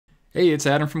Hey, it's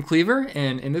Adam from Cleaver,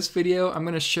 and in this video I'm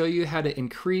going to show you how to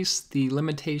increase the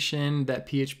limitation that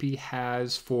PHP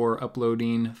has for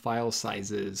uploading file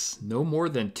sizes. No more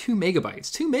than 2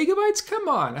 megabytes. 2 megabytes? Come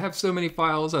on! I have so many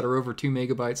files that are over 2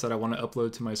 megabytes that I want to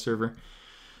upload to my server.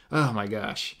 Oh my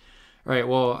gosh. Alright,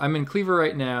 well, I'm in Cleaver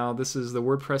right now. This is the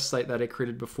WordPress site that I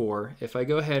created before. If I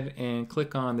go ahead and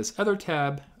click on this other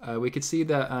tab, we can see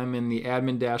that I'm in the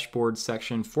admin dashboard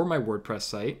section for my WordPress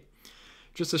site.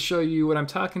 Just to show you what I'm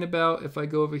talking about, if I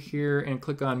go over here and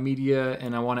click on media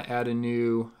and I want to add a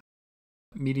new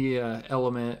media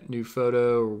element, new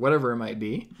photo, or whatever it might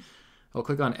be, I'll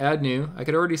click on add new. I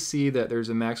could already see that there's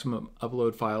a maximum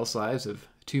upload file size of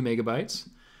 2 megabytes.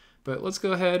 But let's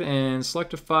go ahead and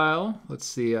select a file. Let's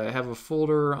see, I have a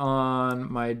folder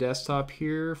on my desktop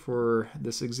here for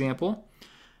this example.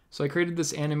 So I created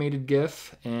this animated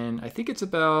GIF, and I think it's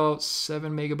about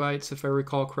 7 megabytes if I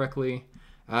recall correctly.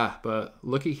 But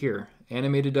looky here,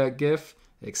 animated.gif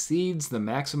exceeds the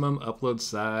maximum upload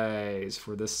size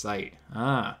for this site.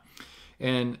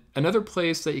 And another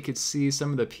place that you could see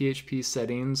some of the PHP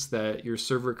settings that your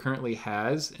server currently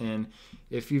has, and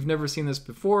if you've never seen this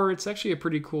before, it's actually a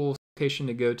pretty cool location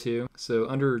to go to. So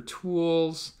under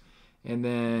Tools and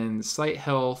then Site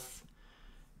Health,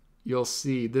 you'll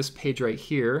see this page right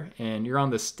here, and you're on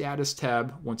the status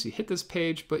tab once you hit this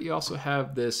page, but you also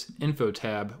have this info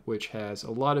tab, which has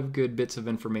a lot of good bits of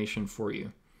information for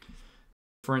you.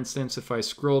 For instance, if I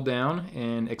scroll down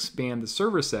and expand the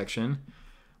server section,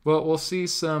 well, we'll see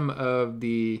some of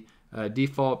the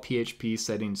default PHP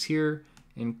settings here,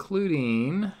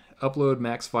 including upload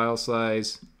max file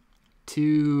size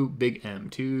 2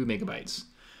 megabytes.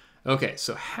 Okay,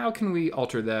 so how can we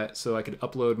alter that so I could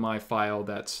upload my file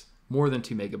that's more than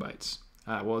 2 megabytes?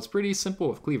 Well, it's pretty simple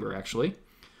with Cleaver, actually.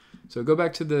 So go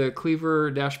back to the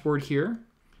Cleaver dashboard here,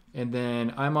 and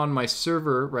then I'm on my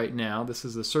server right now. This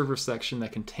is the server section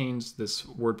that contains this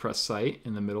WordPress site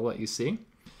in the middle that you see.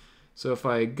 So if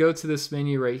I go to this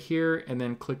menu right here and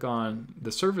then click on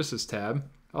the Services tab,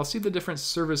 I'll see the different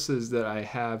services that I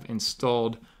have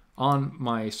installed on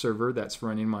my server that's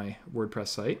running my WordPress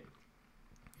site.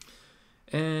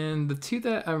 And the two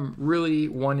that I'm really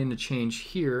wanting to change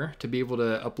here to be able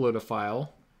to upload a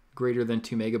file greater than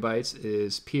 2 megabytes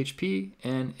is PHP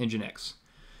and Nginx.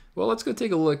 Well, let's go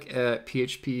take a look at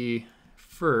PHP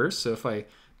first. So if I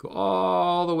go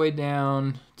all the way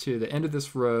down to the end of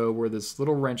this row where this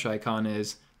little wrench icon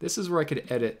is, this is where I could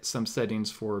edit some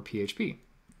settings for PHP.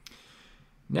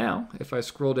 Now, if I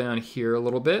scroll down here a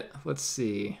little bit, let's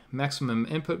see, maximum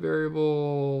input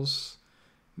variables,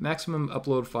 maximum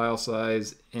upload file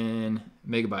size in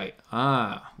megabyte.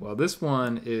 Well, this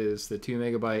one is the 2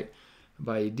 megabyte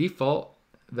by default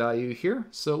value here.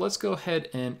 So let's go ahead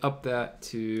and up that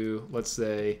to, let's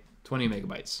say, 20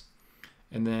 megabytes.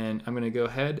 And then I'm going to go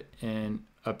ahead and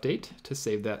update to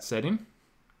save that setting.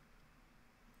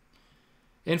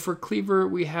 And for Cleaver,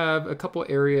 we have a couple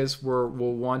areas where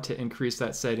we'll want to increase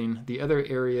that setting. The other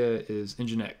area is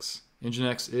Nginx.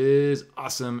 Nginx is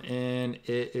awesome, and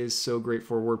it is so great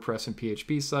for WordPress and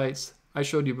PHP sites. I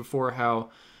showed you before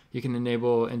how you can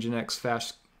enable Nginx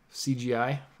fast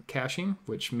CGI caching,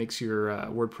 which makes your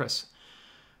WordPress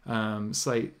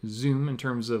site zoom in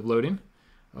terms of loading.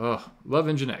 Oh, love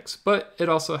Nginx, but it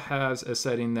also has a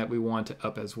setting that we want to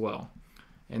up as well,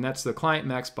 and that's the client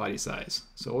max body size.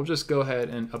 So we'll just go ahead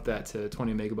and up that to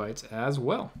 20 megabytes as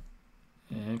well,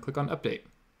 and click on update.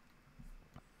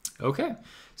 Okay,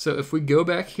 so if we go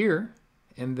back here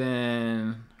and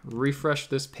then refresh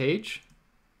this page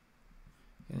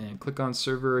and then click on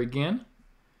server again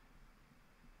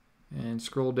and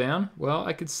scroll down, well,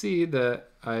 I could see that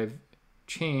I've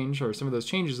changed, or some of those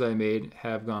changes I made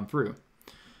have gone through.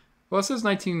 Well, it says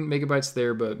 19 megabytes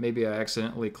there, but maybe I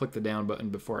accidentally clicked the down button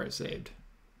before I saved.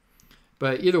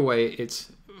 But either way,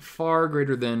 it's far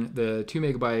greater than the 2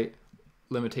 megabyte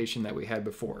limitation that we had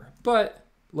before. But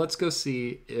let's go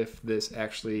see if this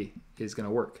actually is going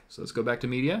to work. So let's go back to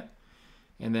media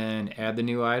and then add the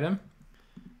new item.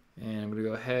 And I'm going to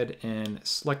go ahead and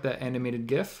select that animated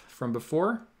GIF from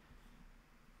before.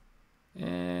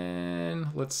 And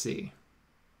let's see.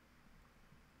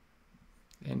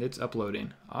 And it's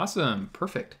uploading. Awesome.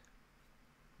 Perfect.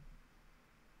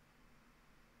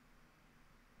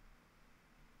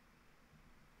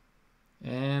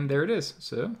 And there it is.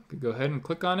 So could go ahead and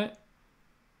click on it.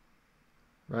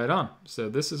 Right on. So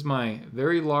this is my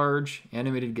very large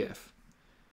animated GIF.